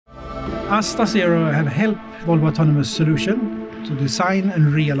AstaZero have helped Volvo Autonomous Solution to design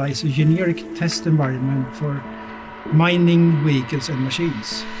and realize a generic test environment for mining vehicles and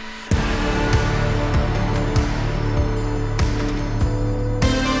machines.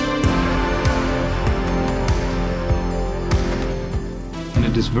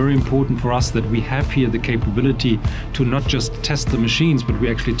 It is very important for us that we have here the capability to not just test the machines, but we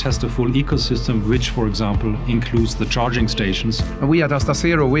actually test a full ecosystem, which, for example, includes the charging stations. And we at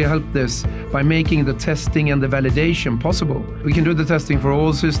AstaZero, we help this by making the testing and the validation possible. We can do the testing for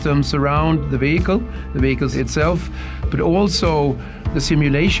all systems around the vehicles itself, but also the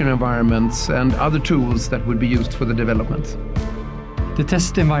simulation environments and other tools that would be used for the development. The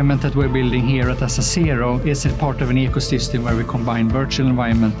test environment that we're building here at AstaZero is a part of an ecosystem where we combine virtual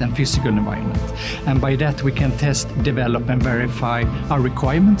environment and physical environment. And by that we can test, develop and verify our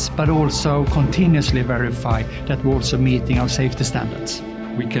requirements, but also continuously verify that we're also meeting our safety standards.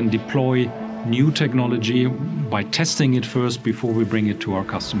 We can deploy new technology by testing it first before we bring it to our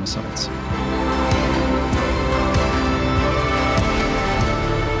customer sites.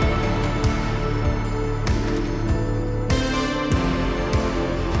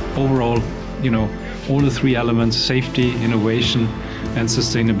 Overall, all the three elements, safety, innovation, and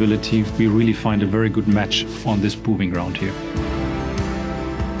sustainability, we really find a very good match on this proving ground here.